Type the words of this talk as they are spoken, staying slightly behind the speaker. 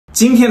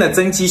今天的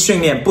增肌训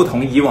练不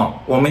同以往，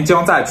我们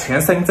将在全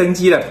身增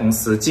肌的同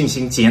时进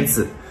行减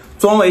脂，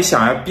专为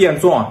想要变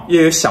壮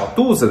又有小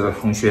肚子的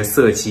同学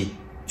设计。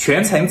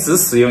全程只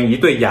使用一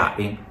对哑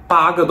铃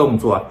，8个动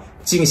作，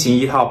进行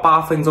一套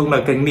8分钟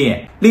的跟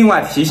练。另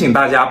外提醒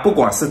大家，不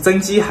管是增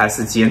肌还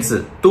是减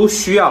脂，都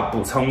需要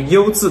补充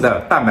优质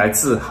的蛋白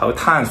质和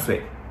碳水。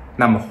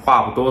那么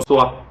话不多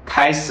说，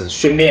开始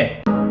训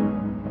练。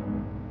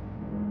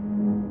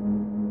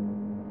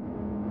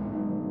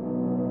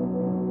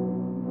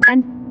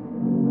3、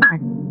2、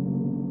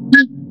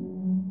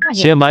1，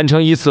先完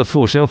成一次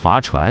俯身划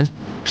船，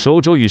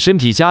手肘与身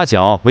体夹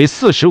角为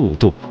45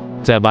度，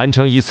再完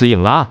成一次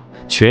硬拉，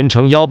全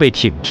程腰背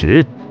挺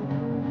直。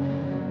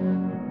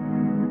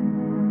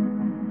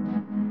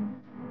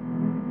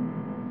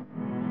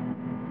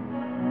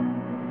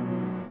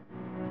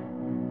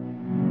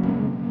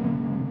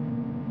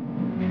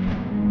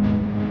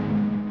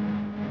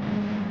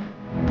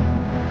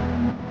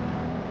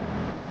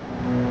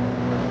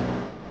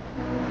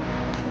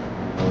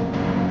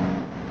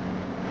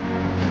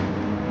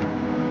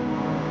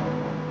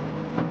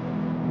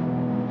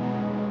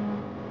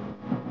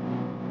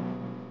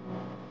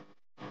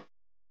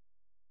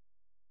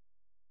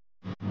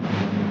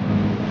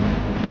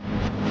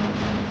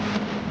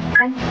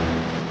3、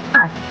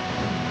2、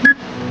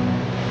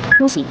1，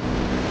休息。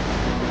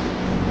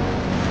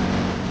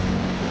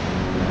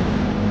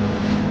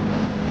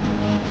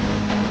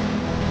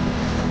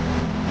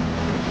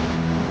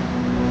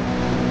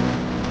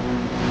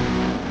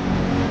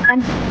3、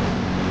2、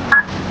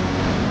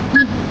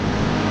1，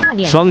大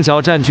练。双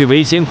脚站距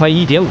为肩宽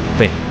1.5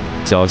倍，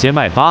脚尖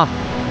外八，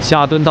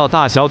下蹲到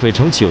大小腿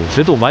呈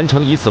90度，完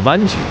成一次弯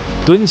举。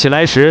蹲起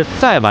来时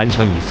再完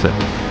成一次。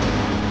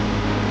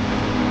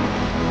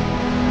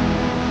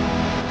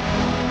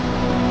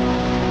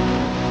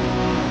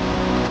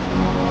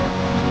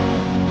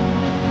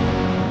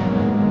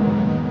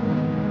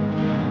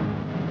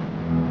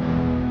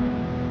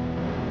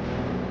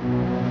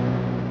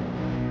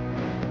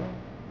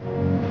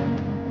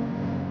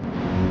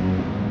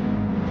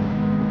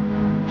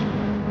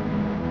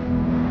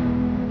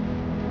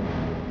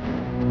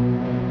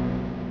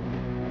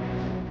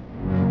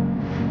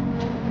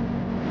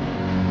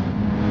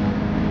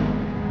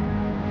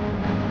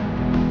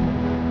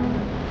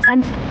3、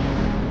2、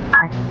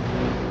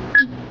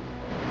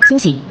1，休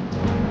息。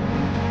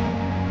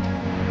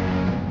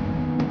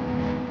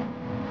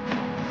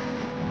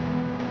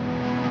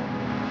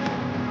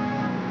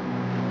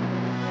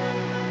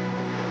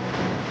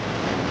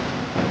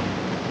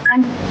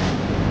3、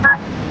2、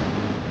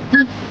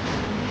1，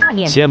大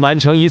练。先完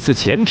成一次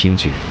前平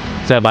举，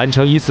再完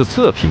成一次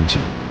侧平举。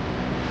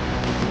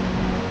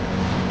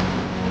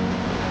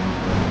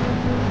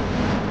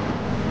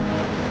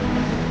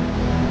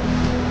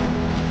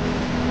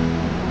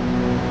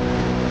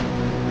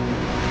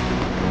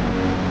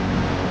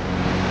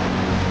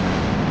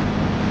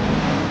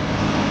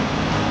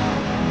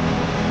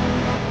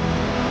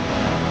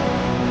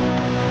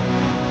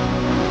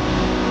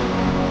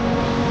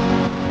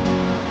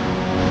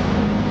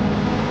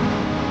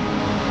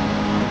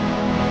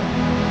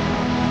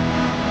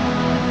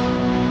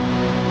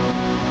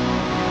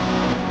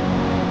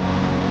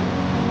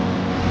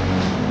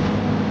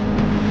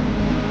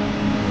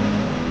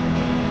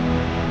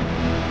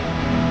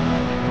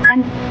3、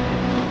2、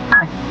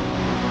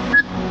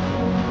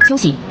1，休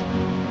息。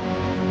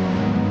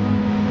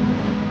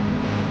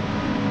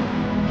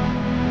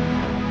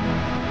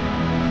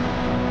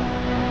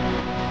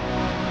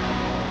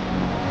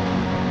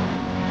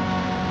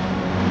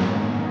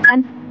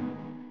3、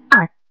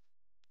2、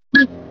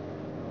1，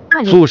大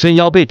练。俯身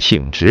腰背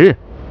挺直，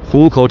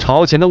虎口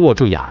朝前的握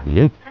住哑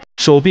铃，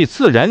手臂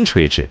自然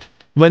垂直，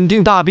稳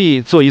定大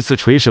臂做一次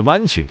垂式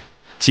弯举，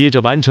接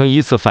着完成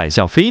一次反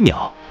向飞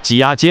鸟，挤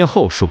压肩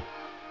后束。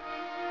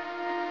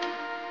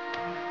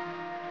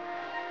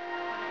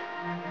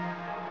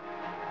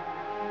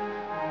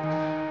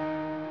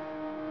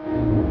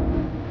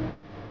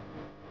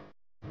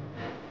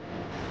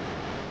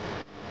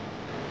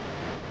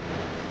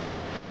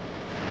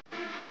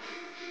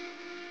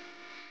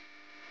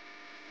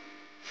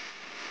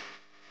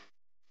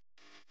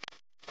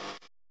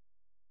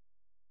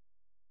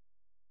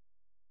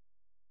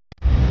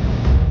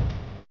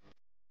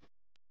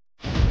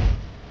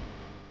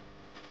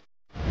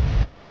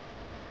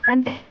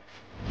3、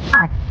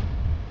2、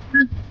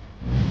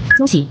1，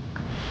休息。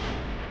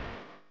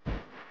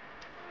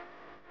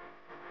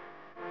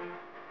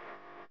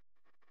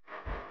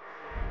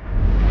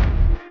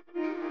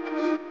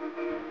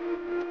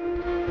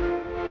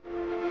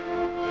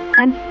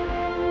3、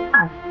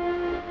2、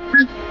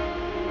1，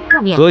大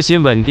练。核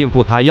心稳定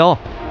不塌腰，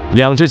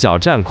两只脚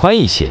站宽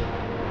一些，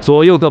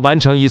左右各完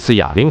成一次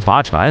哑铃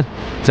划船，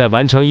再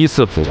完成一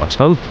次俯卧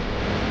撑。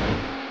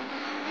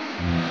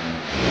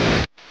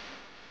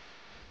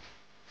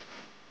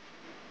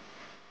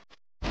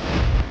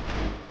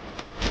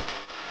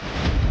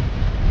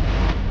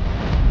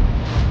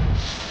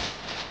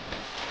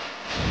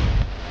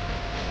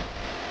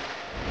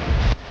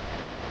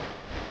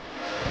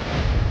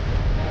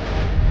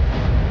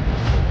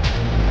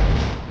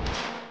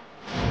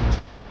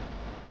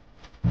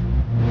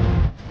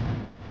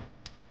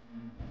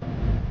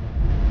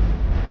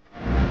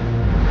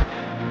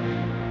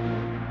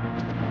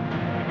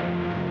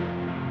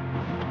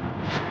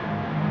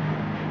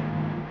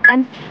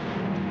3、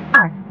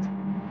2、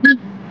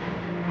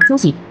1，休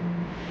息。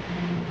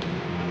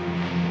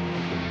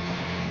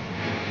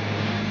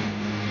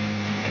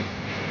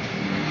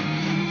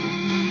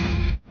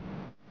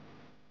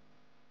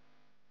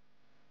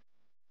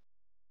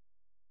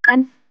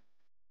3、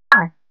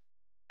2、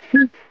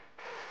1，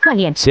锻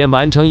炼。先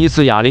完成一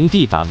次哑铃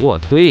地反卧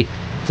推，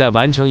再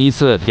完成一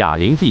次哑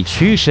铃地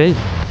屈伸。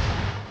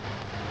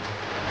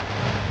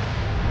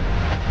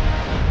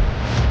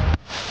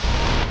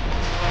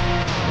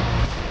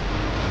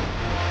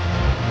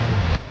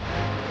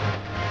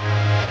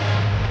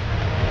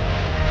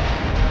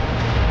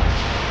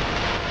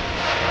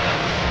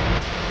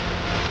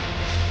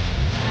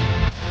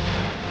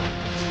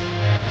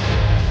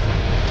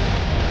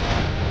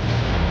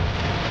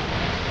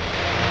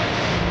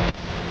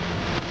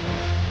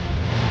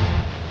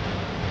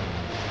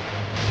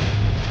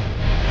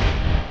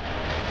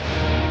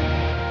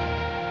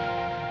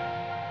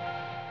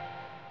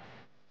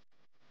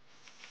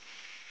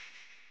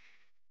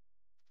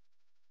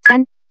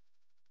3、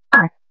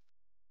2、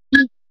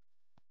1，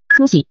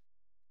休息。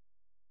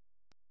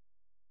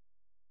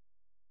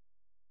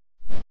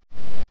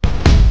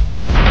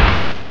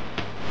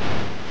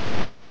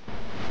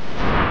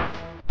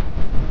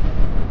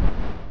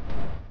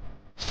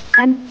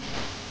3、2、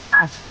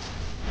1，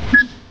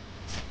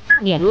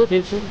锻炼。隔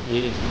天身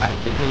体摆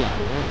这个哑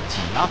铃挤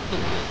压氛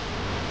围。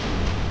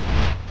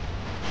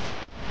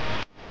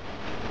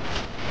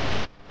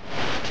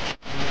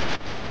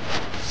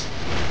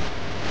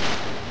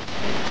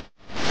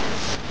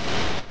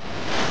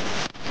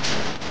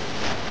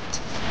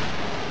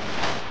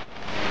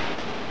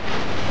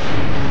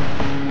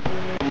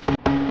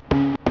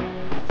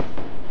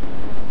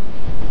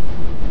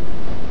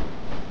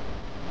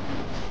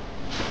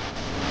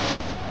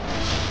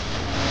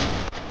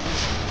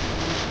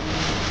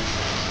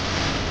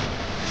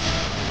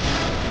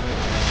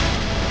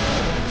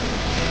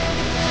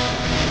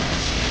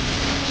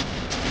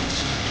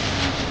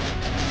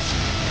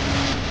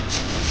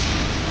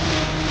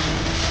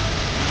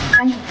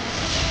3、2、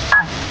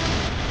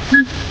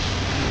1，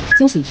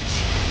休息。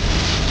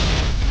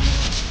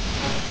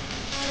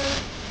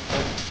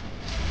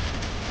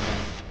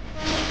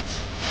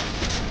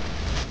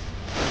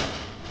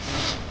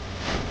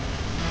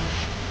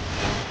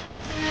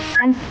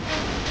3、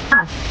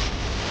2、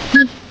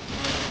1，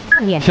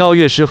锻炼。跳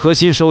跃时核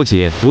心收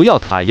紧，不要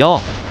塌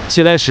腰。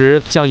起来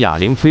时将哑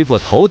铃推过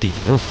头顶。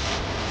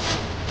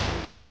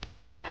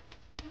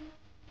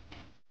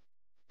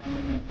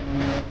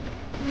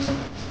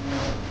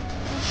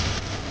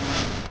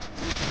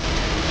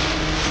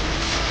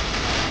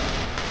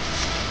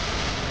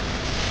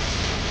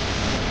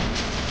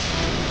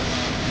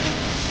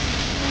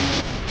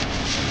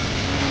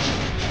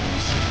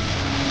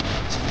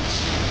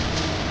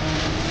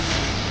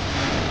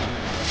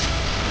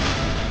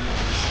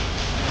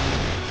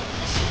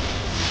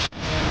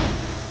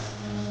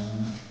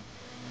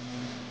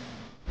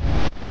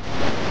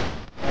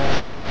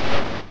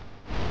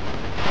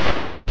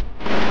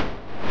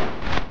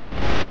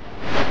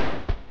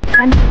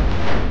3、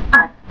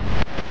2、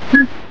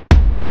1，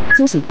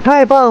休息。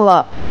太棒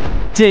了！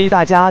建议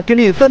大家跟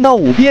练3到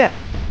5遍。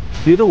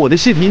觉得我的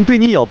视频对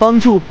你有帮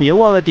助，别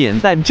忘了点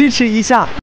赞支持一下。